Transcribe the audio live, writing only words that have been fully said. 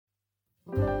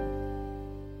What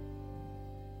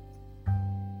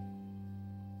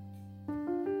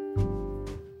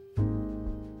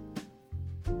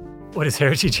is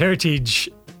heritage? Heritage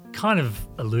kind of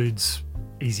eludes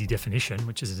easy definition,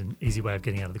 which is an easy way of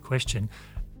getting out of the question.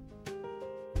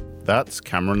 That's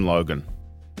Cameron Logan.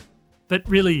 But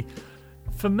really,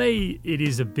 for me, it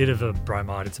is a bit of a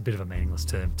bromide. It's a bit of a meaningless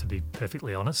term, to be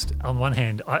perfectly honest. On one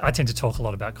hand, I tend to talk a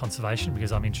lot about conservation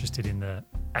because I'm interested in the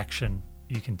action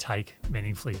you can take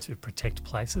meaningfully to protect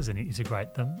places and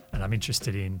integrate them. And I'm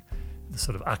interested in the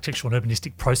sort of architectural and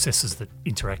urbanistic processes that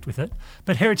interact with it.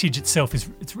 But heritage itself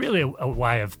it's really a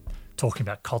way of talking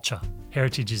about culture.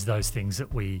 Heritage is those things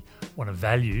that we want to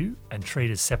value and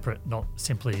treat as separate, not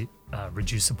simply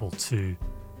reducible to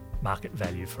market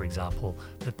value, for example,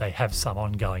 that they have some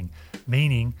ongoing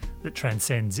meaning that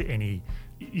transcends any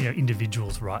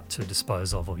individual's right to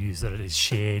dispose of or use, that it is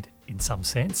shared in some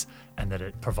sense and that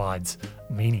it provides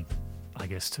meaning, I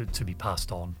guess, to be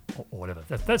passed on or whatever.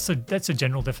 That's a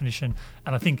general definition,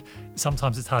 and I think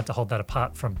sometimes it's hard to hold that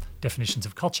apart from definitions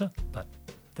of culture, but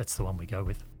that's the one we go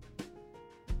with.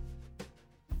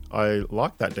 I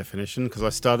like that definition because I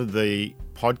started the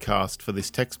podcast for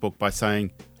this textbook by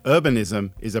saying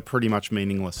urbanism is a pretty much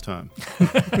meaningless term.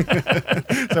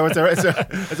 So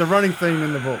it's a running theme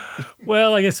in the book.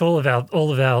 Well, I guess all of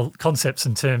our concepts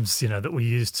and terms, that we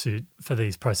use for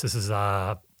these processes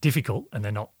are difficult, and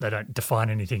they don't define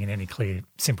anything in any clear,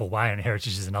 simple way. And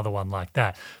heritage is another one like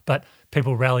that. But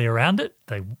people rally around it;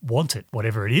 they want it,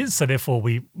 whatever it is. So therefore,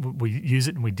 we use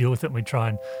it and we deal with it and we try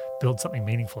and build something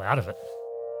meaningful out of it.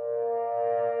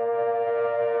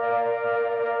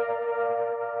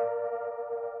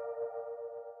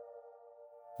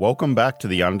 Welcome back to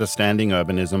the Understanding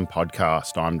Urbanism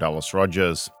podcast. I'm Dallas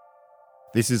Rogers.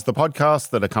 This is the podcast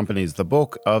that accompanies the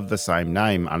book of the same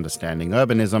name, Understanding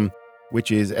Urbanism, which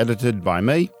is edited by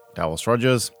me, Dallas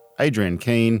Rogers, Adrian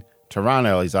Keane, Taran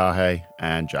Elizahe,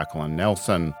 and Jacqueline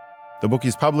Nelson. The book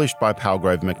is published by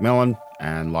Palgrave Macmillan,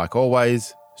 and like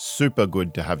always, super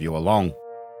good to have you along.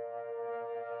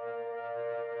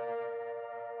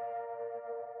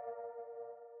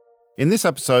 In this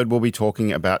episode, we'll be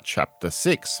talking about Chapter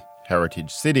 6, Heritage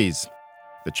Cities.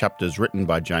 The chapter's written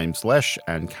by James Lesh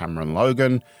and Cameron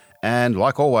Logan, and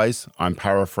like always, I'm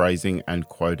paraphrasing and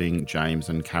quoting James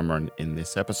and Cameron in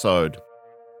this episode.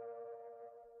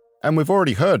 And we've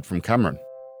already heard from Cameron.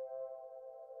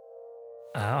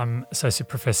 I'm Associate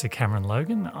Professor Cameron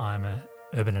Logan. I'm an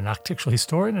urban and architectural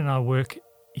historian, and I work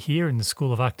here in the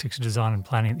School of Architecture, Design and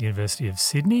Planning at the University of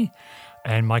Sydney.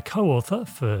 And my co-author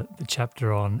for the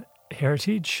chapter on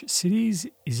heritage cities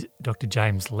is Dr.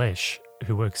 James Lesh,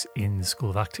 who works in the School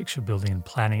of Architecture, Building and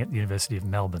Planning at the University of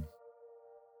Melbourne.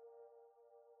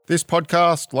 This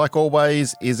podcast, like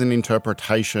always, is an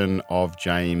interpretation of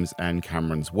James and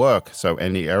Cameron's work, so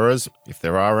any errors, if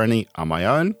there are any, are my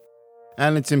own.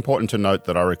 And it's important to note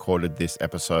that I recorded this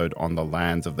episode on the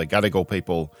lands of the Gadigal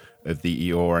people of the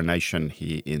Eora Nation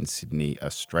here in Sydney,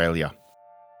 Australia.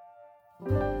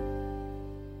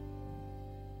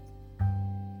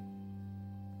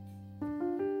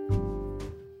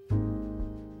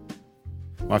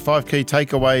 My 5 key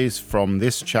takeaways from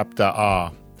this chapter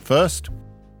are: first,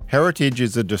 heritage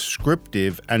is a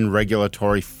descriptive and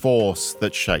regulatory force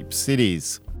that shapes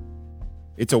cities.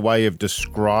 It's a way of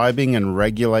describing and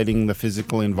regulating the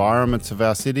physical environments of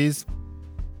our cities,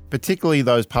 particularly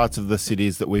those parts of the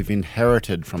cities that we've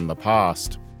inherited from the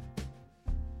past.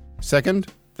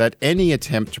 Second, that any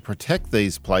attempt to protect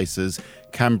these places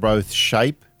can both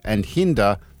shape and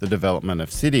hinder the development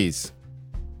of cities.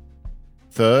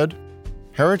 Third,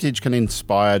 heritage can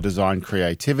inspire design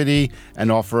creativity and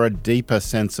offer a deeper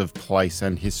sense of place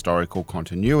and historical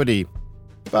continuity,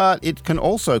 but it can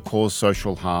also cause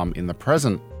social harm in the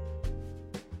present.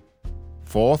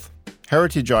 Fourth,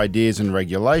 heritage ideas and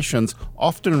regulations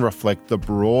often reflect the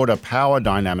broader power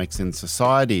dynamics in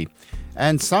society,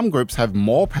 and some groups have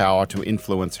more power to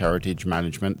influence heritage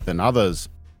management than others.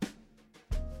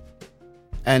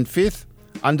 And fifth,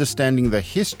 understanding the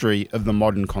history of the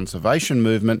modern conservation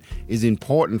movement is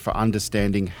important for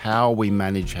understanding how we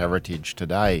manage heritage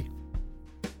today.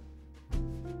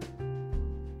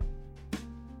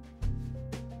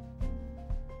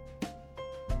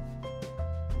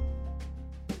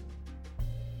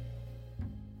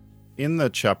 In the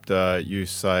chapter, you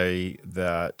say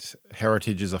that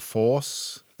heritage is a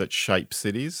force that shapes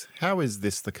cities. How is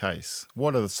this the case?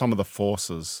 What are some of the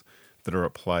forces that are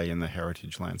at play in the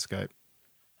heritage landscape?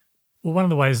 Well, one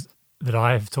of the ways that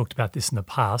I've talked about this in the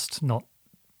past, not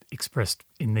expressed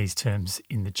in these terms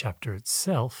in the chapter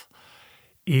itself,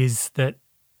 is that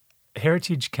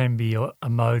heritage can be a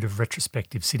mode of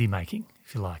retrospective city making.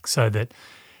 if you like, so that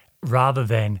rather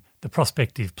than the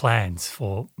prospective plans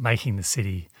for making the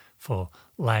city, for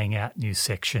laying out new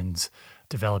sections,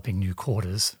 developing new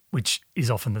quarters, which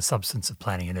is often the substance of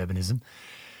planning and urbanism,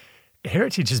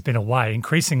 heritage has been a way,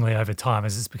 increasingly over time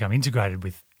as it's become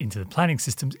integrated into the planning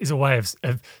systems, is a way of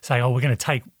saying, we're going to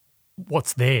take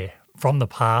what's there from the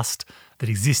past that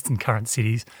exists in current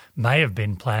cities, may have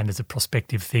been planned as a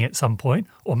prospective thing at some point,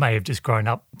 or may have just grown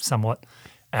up somewhat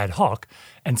ad hoc,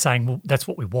 and saying, well, that's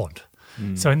what we want.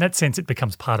 So in that sense, it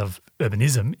becomes part of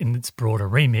urbanism in its broader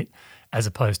remit, as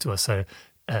opposed to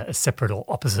a separate or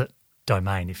opposite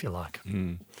domain, if you like.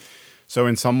 So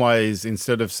in some ways,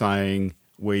 instead of saying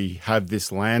we have this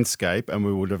landscape and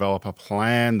we will develop a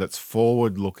plan that's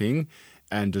forward-looking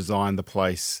and design the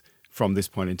place from this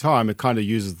point in time, it kind of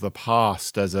uses the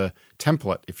past as a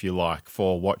template, if you like,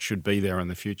 for what should be there in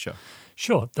the future.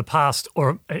 Sure, the past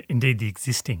or indeed the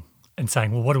existing, and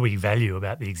saying, well, what do we value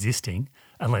about the existing?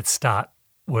 And let's start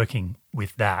working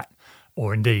with that.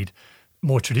 Or indeed,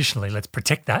 more traditionally, let's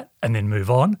protect that and then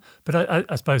move on. But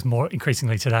I suppose more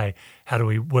increasingly today, how do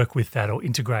we work with that or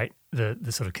integrate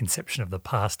the sort of conception of the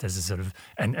past as a sort of,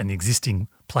 and the existing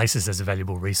places as a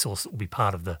valuable resource that will be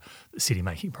part of the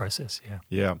city-making process,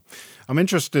 Yeah. I'm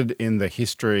interested in the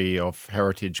history of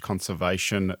heritage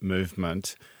conservation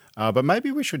movement, but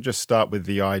maybe we should just start with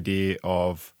the idea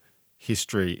of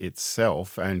history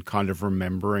itself and kind of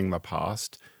remembering the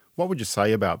past. What would you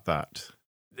say about that?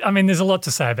 I mean, there's a lot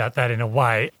to say about that in a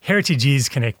way. Heritage is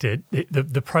connected.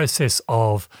 The process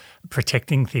of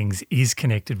protecting things is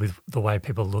connected with the way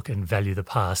people look and value the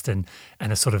past, and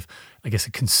a sort of, I guess,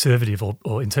 a conservative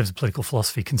or in terms of political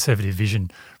philosophy, conservative vision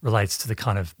relates to the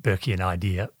kind of Burkean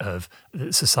idea of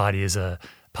society as a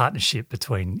partnership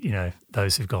between,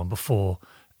 those who've gone before,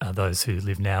 those who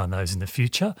live now and those in the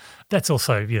future. That's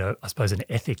also, I suppose, an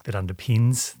ethic that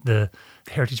underpins the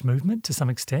heritage movement to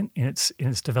some extent in its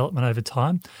development over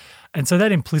time. And so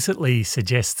that implicitly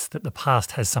suggests that the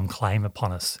past has some claim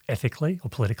upon us ethically or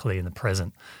politically in the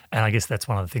present. And I guess that's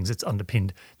one of the things that's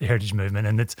underpinned the heritage movement,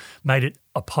 and that's made it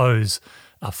oppose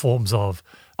forms of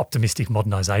optimistic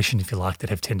modernisation, if you like,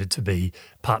 that have tended to be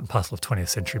part and parcel of 20th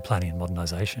century planning and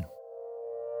modernisation.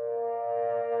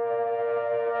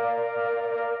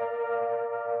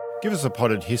 Give us a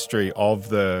potted history of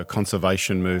the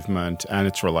conservation movement and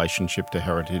its relationship to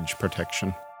heritage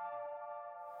protection.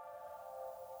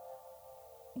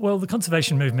 Well, the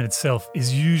conservation movement itself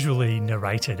is usually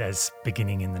narrated as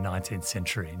beginning in the 19th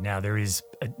century. Now, there is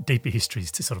deeper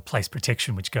histories to sort of place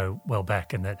protection which go well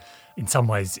back, and that in some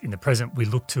ways in the present we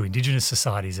look to Indigenous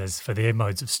societies as for their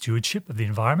modes of stewardship of the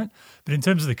environment. But in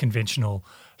terms of the conventional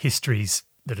histories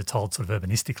that are told sort of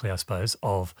urbanistically, I suppose,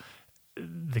 of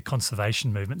the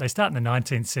conservation movement, they start in the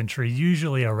 19th century,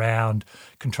 usually around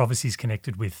controversies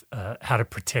connected with how to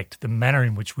protect, the manner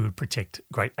in which we would protect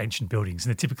great ancient buildings.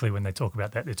 And typically when they talk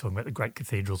about that, they're talking about the great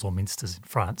cathedrals or minsters in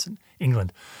France and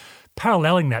England.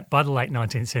 Paralleling that, by the late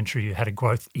 19th century, you had a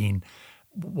growth in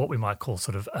what we might call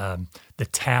sort of the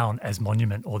town as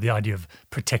monument, or the idea of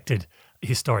protected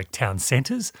historic town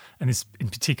centres, and this in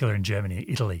particular in Germany,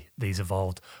 Italy, these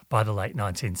evolved by the late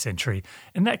 19th century.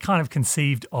 And that kind of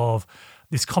conceived of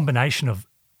this combination of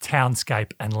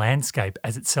townscape and landscape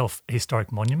as itself a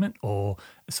historic monument, or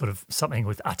sort of something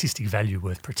with artistic value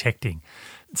worth protecting.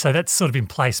 So that's sort of in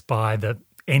place by the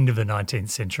end of the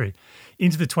 19th century.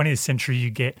 Into the 20th century,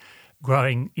 you get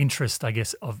growing interest, I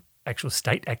guess, of actual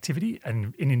state activity,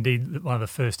 and indeed one of the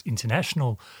first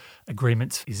international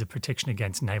agreements is a protection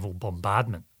against naval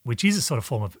bombardment, which is a sort of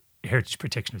form of heritage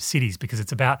protection of cities, because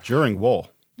it's about... During war.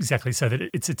 Exactly, so that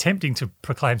it's attempting to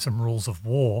proclaim some rules of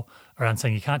war around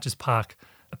saying you can't just park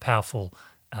a powerful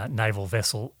naval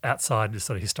vessel outside this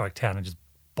sort of historic town and just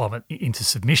bomb it into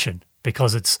submission,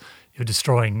 because you're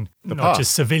destroying not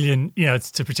just civilian, it's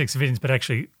to protect civilians, but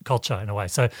actually culture in a way.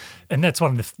 So, and that's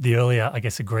one of the earlier, I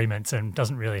guess, agreements, and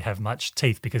doesn't really have much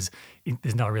teeth because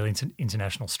there's no real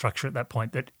international structure at that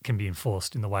point that can be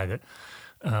enforced in the way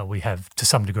that we have to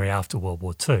some degree after World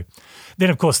War II. Then,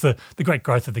 of course, the great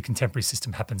growth of the contemporary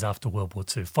system happens after World War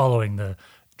II, following the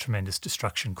tremendous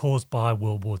destruction caused by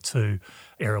World War II,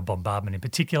 aerial bombardment in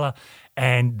particular,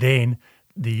 and then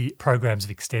the programs of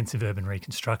extensive urban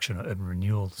reconstruction, or urban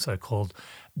renewal, so-called,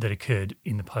 that occurred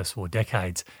in the post-war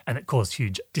decades, and it caused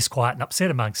huge disquiet and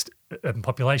upset amongst urban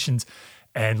populations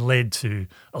and led to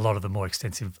a lot of the more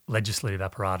extensive legislative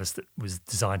apparatus that was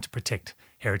designed to protect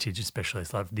heritage, especially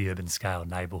like the urban scale,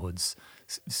 neighbourhoods,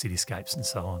 cityscapes and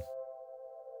so on.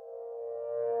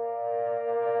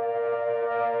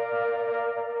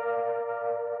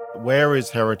 Where is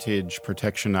heritage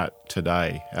protection at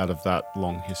today out of that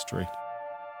long history?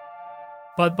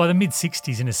 By the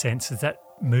mid-60s, in a sense, as that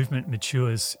movement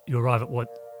matures, you arrive at what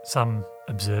some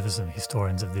observers and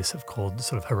historians of this have called the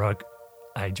sort of heroic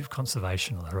age of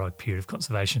conservation, or the heroic period of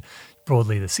conservation,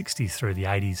 broadly the 60s through the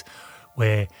 80s,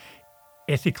 where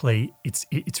ethically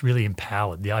it's really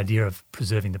empowered. The idea of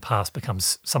preserving the past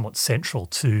becomes somewhat central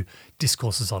to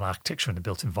discourses on architecture and the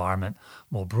built environment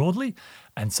more broadly.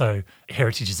 And so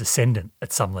heritage is ascendant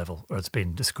at some level, or it's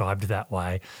been described that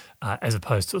way, as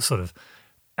opposed to a sort of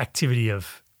activity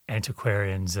of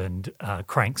antiquarians and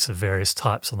cranks of various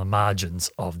types on the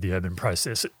margins of the urban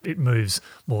process. It moves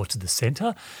more to the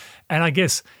centre. And I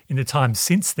guess in the time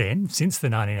since then, since the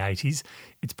 1980s,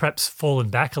 it's perhaps fallen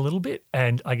back a little bit,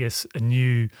 and I guess a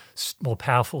new, more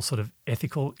powerful sort of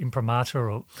ethical imprimatur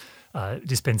or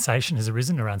dispensation has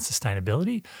arisen around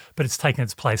sustainability, but it's taken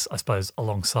its place, I suppose,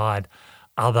 alongside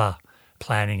other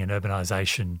planning and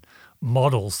urbanisation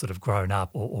models that have grown up,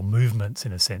 or movements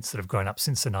in a sense that have grown up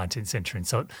since the 19th century. And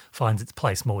so it finds its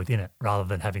place more within it, rather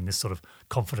than having this sort of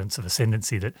confidence of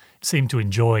ascendancy that seemed to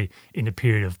enjoy in a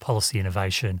period of policy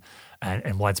innovation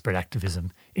and widespread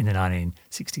activism in the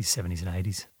 1960s, 70s and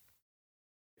 80s.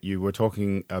 You were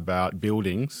talking about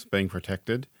buildings being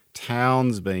protected,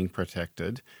 towns being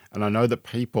protected, and I know that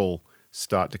people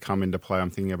start to come into play.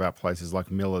 I'm thinking about places like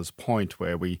Millers Point,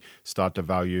 where we start to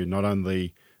value not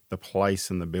only the place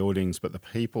and the buildings, but the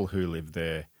people who live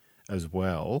there as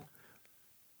well.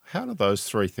 How do those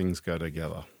three things go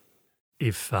together?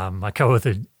 If my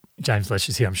co-author James Lesh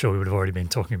is here, I'm sure we would have already been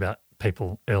talking about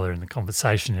people earlier in the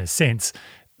conversation. In a sense,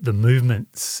 the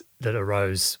movements that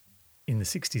arose in the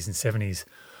 60s and 70s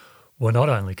were not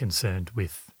only concerned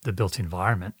with the built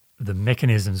environment, the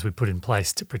mechanisms we put in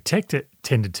place to protect it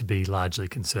tended to be largely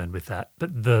concerned with that.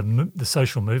 But the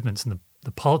social movements and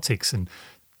the politics, and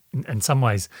in some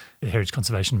ways, the heritage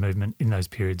conservation movement in those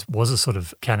periods was a sort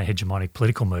of counter-hegemonic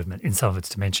political movement in some of its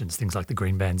dimensions, things like the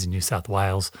Green Bands in New South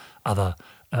Wales, other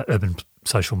urban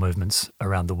social movements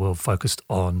around the world focused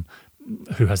on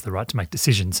who has the right to make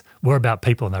decisions, were about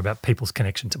people, and they're about people's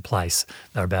connection to place.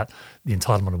 They're about the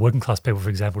entitlement of working class people, for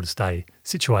example, to stay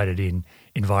situated in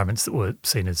environments that were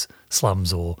seen as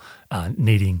slums or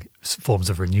needing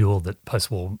forms of renewal that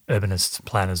post-war urbanists,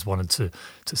 planners wanted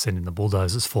to send in the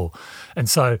bulldozers for. And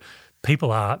so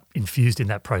people are infused in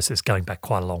that process going back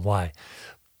quite a long way.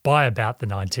 By about the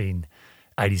 1980s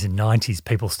and 90s,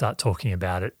 people start talking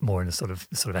about it more in a sort of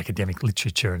academic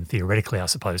literature and theoretically, I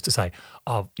suppose, to say,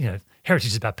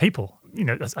 heritage is about people.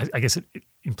 I guess it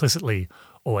implicitly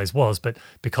always was, but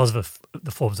because of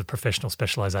the forms of professional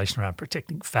specialisation around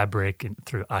protecting fabric and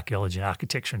through archaeology and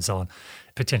architecture and so on,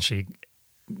 potentially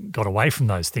got away from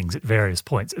those things at various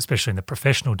points, especially in the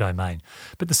professional domain.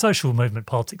 But the social movement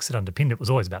politics that underpinned it was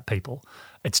always about people.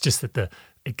 It's just that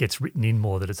it gets written in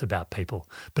more that it's about people.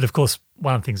 But of course,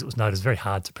 one of the things that was noted is very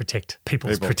hard to protect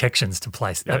people's protections to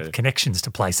place, connections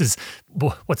to places.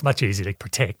 What's much easier to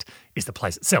protect is the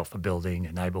place itself, a building,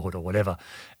 a neighbourhood or whatever,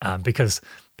 because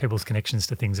people's connections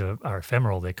to things are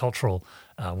ephemeral, they're cultural.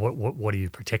 What are you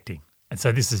protecting? And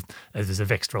so there's a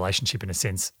vexed relationship in a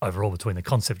sense overall between the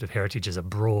concept of heritage as a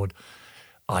broad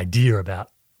idea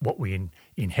about what we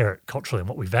inherit culturally and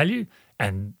what we value,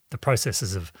 and the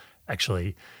processes of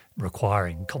actually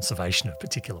requiring conservation of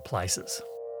particular places.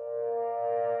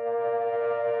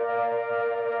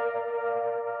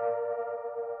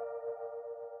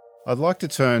 I'd like to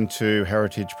turn to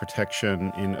heritage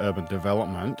protection in urban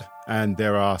development, and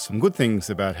there are some good things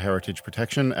about heritage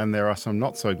protection and there are some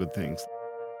not so good things.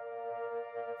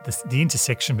 The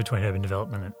intersection between urban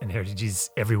development and heritage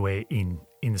is everywhere in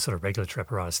the sort of regulatory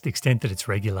apparatus. To the extent that it's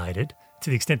regulated,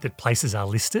 to the extent that places are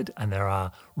listed and there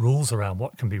are rules around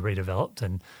what can be redeveloped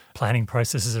and planning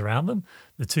processes around them,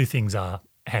 the two things are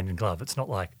hand in glove. It's not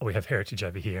like we have heritage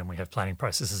over here and we have planning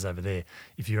processes over there.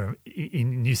 If you're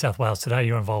in New South Wales today,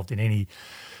 you're involved in any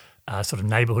sort of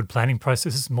neighbourhood planning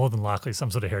processes, more than likely some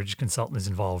sort of heritage consultant is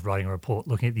involved writing a report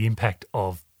looking at the impact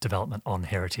of development on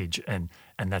heritage, and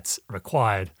that's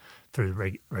required through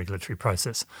the regulatory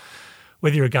process.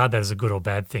 Whether you regard that as a good or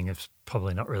bad thing is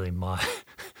probably not really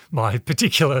my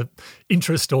particular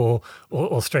interest or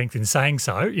strength in saying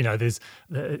so.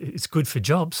 It's good for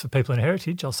jobs for people in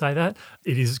heritage, I'll say that.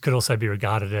 Could also be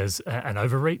regarded as an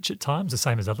overreach at times, the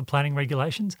same as other planning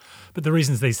regulations. But the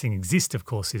reasons these things exist, of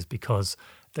course, is because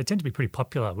they tend to be pretty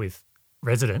popular with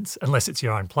residents unless it's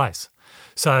your own place.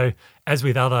 So as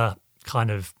with other kind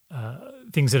of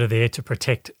things that are there to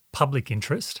protect public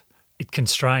interest, it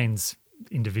constrains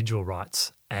individual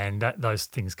rights, and those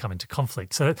things come into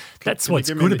conflict. So that's what's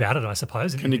good about it, I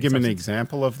suppose. Can you give me an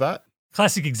example of that?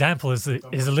 Classic example is a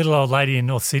little old lady in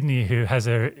North Sydney who has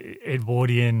a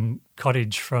Edwardian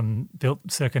cottage built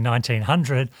circa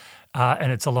 1900,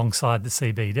 and it's alongside the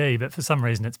CBD, but for some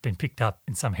reason it's been picked up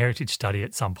in some heritage study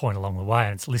at some point along the way,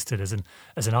 and it's listed as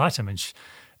an item.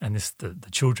 And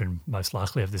the children, most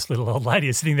likely, of this little old lady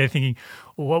are sitting there thinking,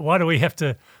 well, why do we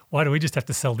just have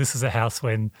to sell this as a house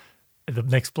when the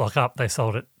next block up they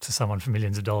sold it to someone for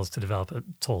millions of dollars to develop a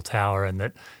tall tower, and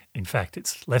that in fact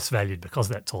it's less valued because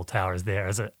that tall tower is there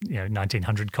as a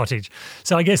 1900 cottage.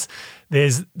 So I guess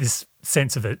there's this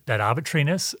sense of that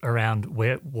arbitrariness around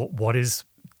what is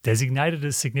designated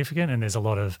as significant, and there's a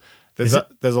lot of there's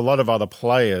a lot of other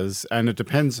players, and it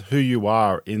depends who you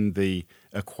are in the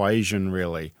equation,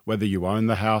 really. Whether you own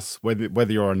the house,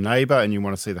 whether you're a neighbour and you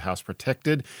want to see the house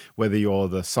protected, whether you're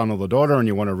the son or the daughter and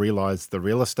you want to realise the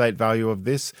real estate value of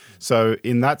this. So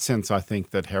in that sense, I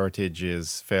think that heritage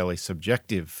is fairly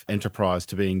subjective enterprise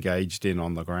to be engaged in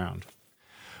on the ground.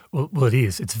 Well, it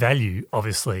is. Its value,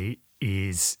 obviously,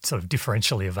 is sort of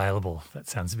differentially available. That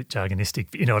sounds a bit jargonistic,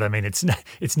 but you know what I mean? It's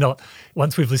not,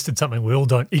 once we've listed something, we all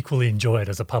don't equally enjoy it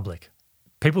as a public.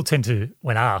 People tend to,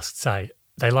 when asked, say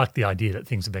they like the idea that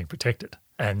things are being protected.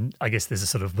 And I guess there's a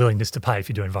sort of willingness to pay. If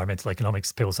you do environmental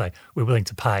economics, people say we're willing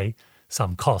to pay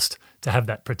some cost to have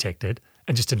that protected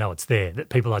and just to know it's there, that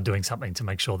people are doing something to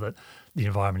make sure that the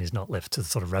environment is not left to the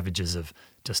sort of ravages of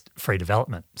just free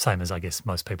development. Same as I guess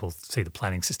most people see the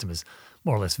planning system as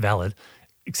more or less valid,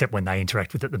 except when they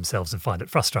interact with it themselves and find it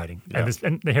frustrating. Yeah.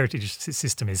 And the heritage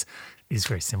system is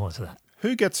very similar to that.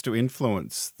 Who gets to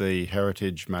influence the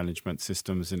heritage management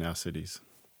systems in our cities?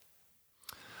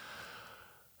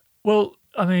 Well,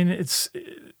 I mean,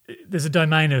 there's a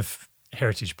domain of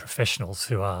heritage professionals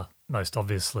who are most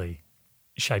obviously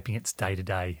shaping its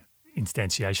day-to-day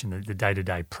instantiation, the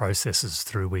day-to-day processes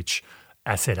through which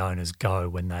asset owners go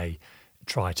when they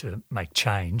try to make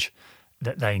change,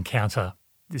 that they encounter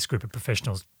this group of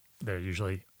professionals. They're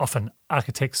usually often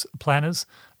architects, planners,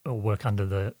 or work under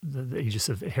the aegis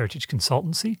of heritage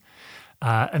consultancy.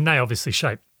 And they obviously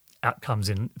shape outcomes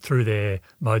through their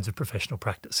modes of professional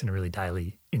practice in a really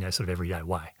daily, sort of everyday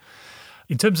way.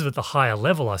 In terms of at the higher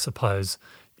level, I suppose,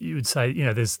 you would say,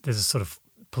 there's a sort of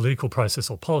political process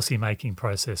or policy-making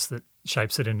process that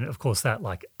shapes it. And of course that,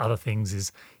 like other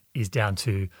things, is down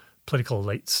to political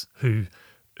elites who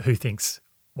thinks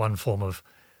one form of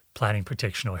planning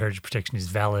protection or heritage protection is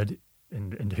valid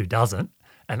and who doesn't.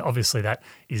 And obviously that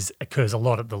occurs a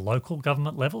lot at the local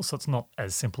government level. So it's not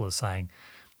as simple as saying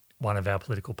one of our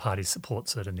political parties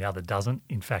supports it and the other doesn't.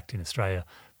 In fact, in Australia,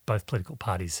 both political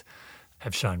parties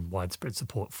have shown widespread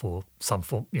support for some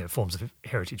forms of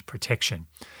heritage protection.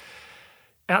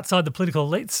 Outside the political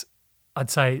elites, I'd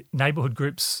say neighbourhood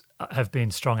groups have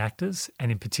been strong actors,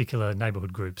 and in particular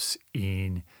neighbourhood groups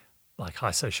in like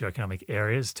high socioeconomic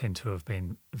areas tend to have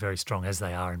been very strong, as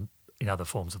they are in other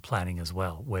forms of planning as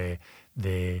well, where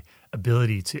their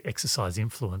ability to exercise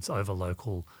influence over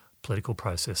local political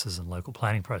processes and local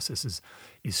planning processes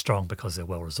is strong because they're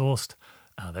well-resourced.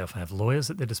 They often have lawyers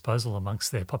at their disposal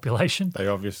amongst their population.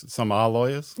 Some are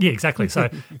lawyers. Yeah, exactly. So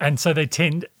so they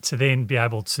tend to then be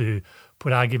able to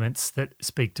put arguments that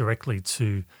speak directly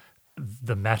to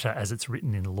the matter as it's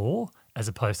written in law, as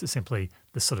opposed to simply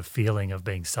the sort of feeling of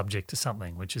being subject to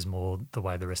something, which is more the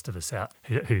way the rest of us out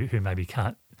who maybe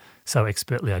can't so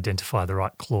expertly identify the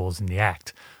right clause in the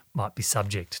Act might be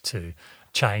subject to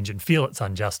change and feel it's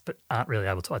unjust, but aren't really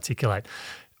able to articulate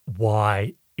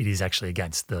why it is actually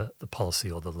against the policy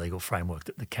or the legal framework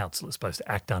that the council is supposed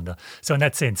to act under. So in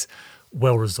that sense,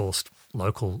 well-resourced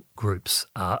local groups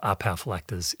are powerful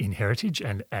actors in heritage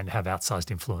and have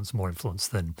outsized influence, more influence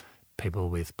than people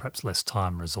with perhaps less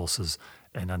time, resources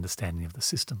and understanding of the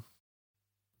system.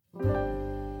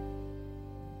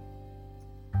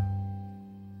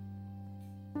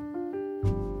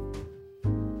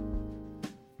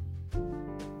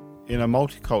 In a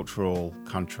multicultural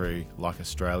country like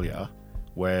Australia,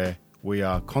 where we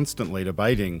are constantly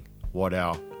debating what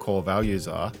our core values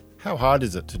are, how hard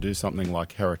is it to do something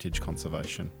like heritage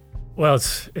conservation? Well,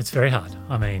 it's very hard.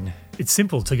 I mean, it's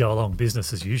simple to go along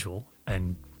business as usual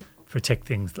and protect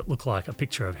things that look like a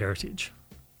picture of heritage.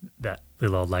 That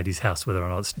little old lady's house, whether or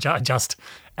not it's just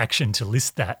action to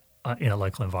list that in a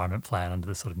local environment plan under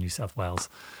the sort of New South Wales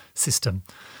system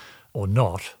or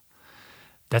not,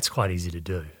 that's quite easy to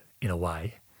do in a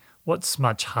way. What's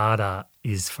much harder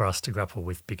is for us to grapple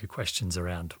with bigger questions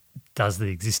around, does the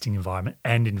existing environment,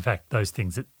 and in fact those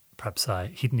things that perhaps are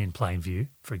hidden in plain view,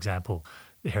 for example,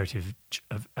 the heritage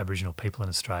of Aboriginal people in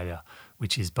Australia,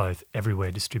 which is both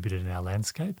everywhere distributed in our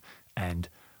landscape and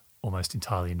almost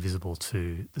entirely invisible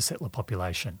to the settler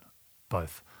population,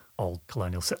 both old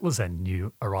colonial settlers and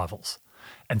new arrivals.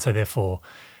 And so therefore,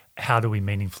 how do we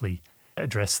meaningfully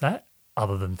address that?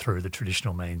 other than through the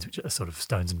traditional means, which are sort of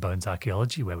stones and bones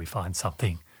archaeology, where we find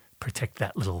something, protect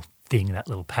that little thing, that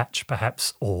little patch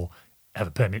perhaps, or have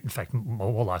a permit, in fact,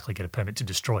 more likely get a permit to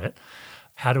destroy it.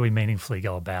 How do we meaningfully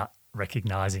go about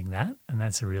recognising that? And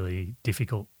that's a really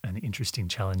difficult and interesting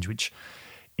challenge, which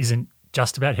isn't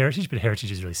just about heritage, but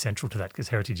heritage is really central to that, because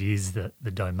heritage is the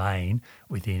domain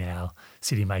within our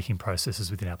city-making processes,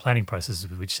 within our planning processes,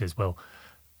 which says, well,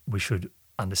 we should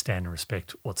understand and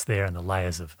respect what's there and the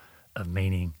layers of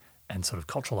meaning and sort of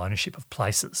cultural ownership of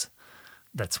places.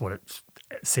 That's what it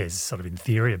says sort of in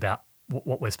theory about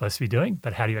what we're supposed to be doing,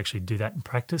 but how do you actually do that in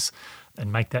practice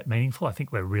and make that meaningful? I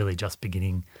think we're really just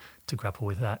beginning to grapple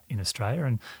with that in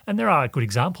Australia. And there are good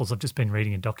examples. I've just been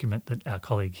reading a document that our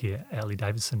colleague here, Ali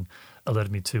Davidson,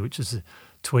 alerted me to, which is a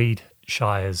Tweed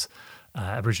Shire's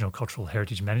Aboriginal Cultural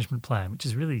Heritage Management Plan, which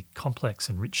is really complex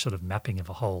and rich sort of mapping of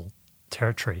a whole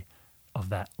territory of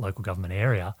that local government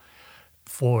area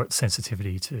for its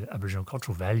sensitivity to Aboriginal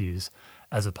cultural values,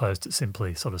 as opposed to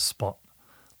simply sort of spot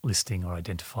listing or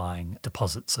identifying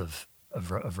deposits of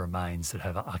remains that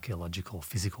have an archaeological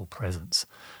physical presence.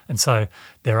 And so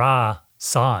there are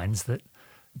signs that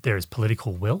there is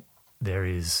political will, there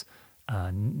is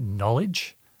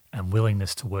knowledge and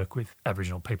willingness to work with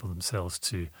Aboriginal people themselves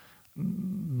to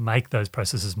make those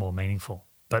processes more meaningful.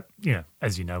 But,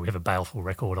 as you know, we have a baleful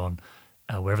record on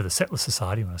wherever the Settler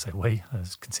Society, when I say we, I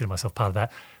consider myself part of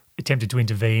that, attempted to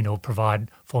intervene or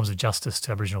provide forms of justice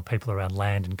to Aboriginal people around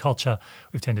land and culture.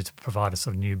 We've tended to provide a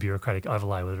sort of new bureaucratic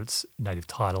overlay, whether it's native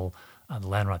title, the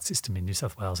land rights system in New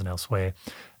South Wales and elsewhere,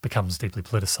 becomes deeply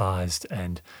politicised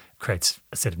and creates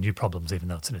a set of new problems, even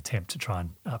though it's an attempt to try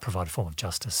and provide a form of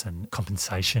justice and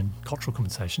compensation, cultural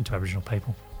compensation to Aboriginal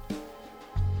people.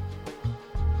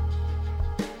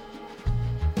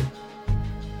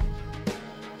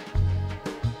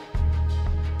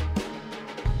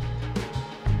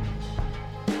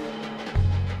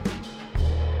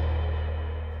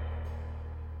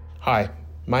 Hi,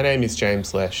 my name is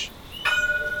James Lesh.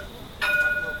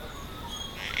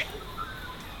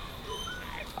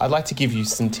 I'd like to give you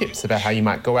some tips about how you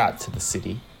might go out to the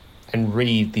city and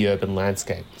read the urban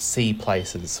landscape, see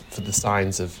places for the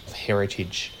signs of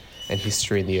heritage and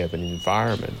history in the urban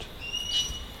environment.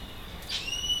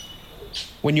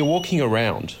 When you're walking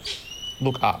around,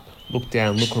 look up, look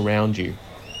down, look around you.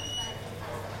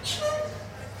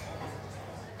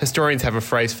 Historians have a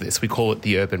phrase for this. We call it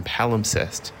the urban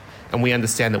palimpsest. And we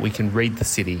understand that we can read the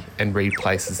city and read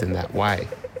places in that way.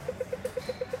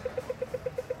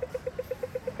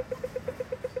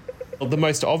 Well, the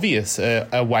most obvious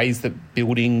are ways that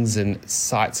buildings and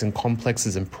sites and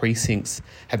complexes and precincts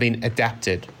have been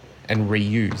adapted and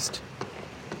reused.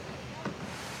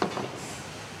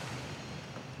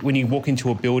 When you walk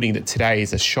into a building that today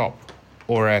is a shop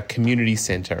or a community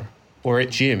centre or a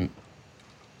gym,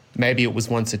 maybe it was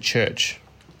once a church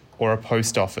or a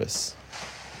post office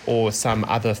or some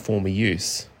other form of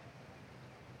use.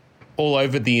 All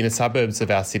over the inner suburbs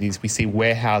of our cities, we see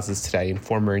warehouses today in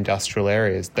former industrial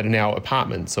areas that are now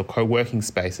apartments or co-working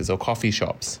spaces or coffee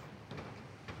shops.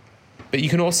 But you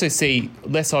can also see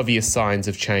less obvious signs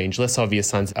of change, less obvious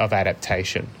signs of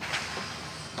adaptation.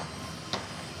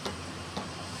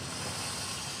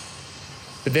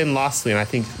 But then lastly, and I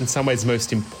think in some ways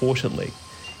most importantly,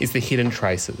 is the hidden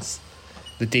traces,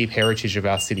 the deep heritage of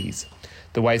our cities.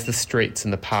 The ways the streets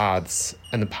and the paths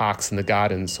and the parks and the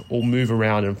gardens all move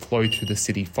around and flow through the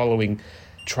city following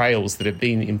trails that have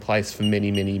been in place for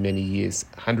many, many, many years,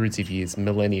 hundreds of years,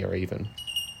 millennia even.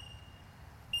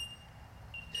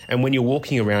 And when you're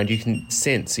walking around, you can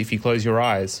sense, if you close your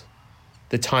eyes,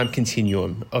 the time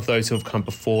continuum of those who have come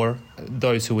before,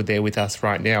 those who are there with us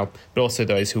right now, but also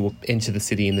those who will enter the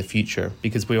city in the future,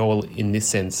 because we all, in this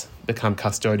sense, become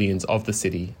custodians of the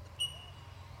city